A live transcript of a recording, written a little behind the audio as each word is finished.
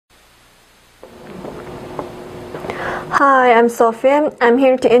Hi, I'm Sophia. I'm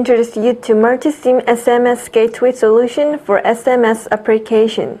here to introduce you to MultiSIM SMS Gateway Solution for SMS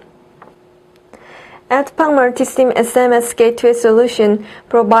application. AddPac MultiSIM SMS Gateway Solution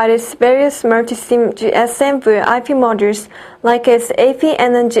provides various MultiSIM GSM via IP modules like its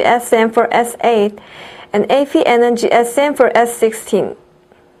APNN GSM for S8 and APNN GSM for S16.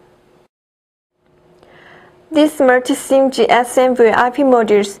 These MultiSIM GSM via IP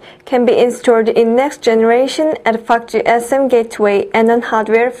modules can be installed in next-generation AddPac GSM gateway and on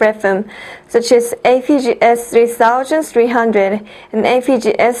hardware platform such as APGS 3300 and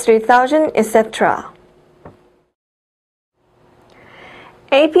APGS 3000, etc.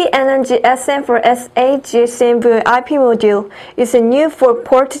 APNN GSM for S8 GSM via IP module is a new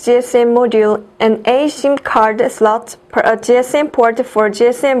 4-port GSM module and a SIM card slot per a GSM port for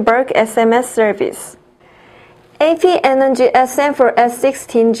GSM bulk SMS service. APNN GSM for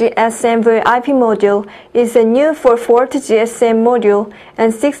S16 GSM via IP module is a new 4-port GSM module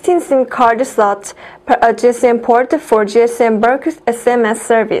and 16 SIM card slots per a GSM port for GSM bulk SMS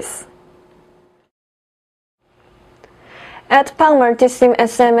service. AddPac MultiSIM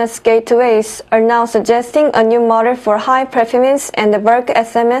SMS gateways are now suggesting a new model for high performance and the bulk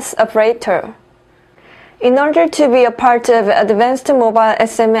SMS operator. In order to be a part of advanced mobile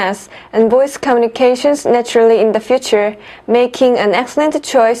SMS and voice communications naturally in the future, making an excellent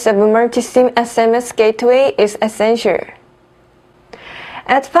choice of a MultiSIM SMS gateway is essential.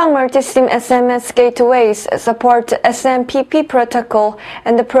 AddPac MultiSIM SMS gateways support SMPP protocol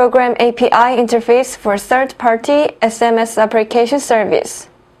and the program API interface for third-party SMS application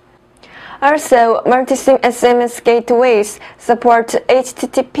service. Also, MultiSIM SMS gateways support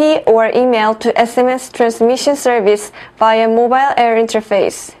HTTP or email to SMS transmission service via mobile air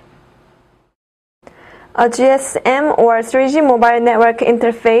interface. A GSM or 3G mobile network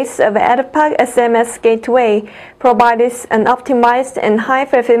interface of AddPac SMS gateway provides an optimized and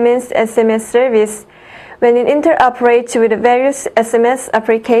high-performance SMS service when it interoperates with various SMS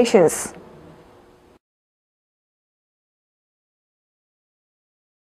applications.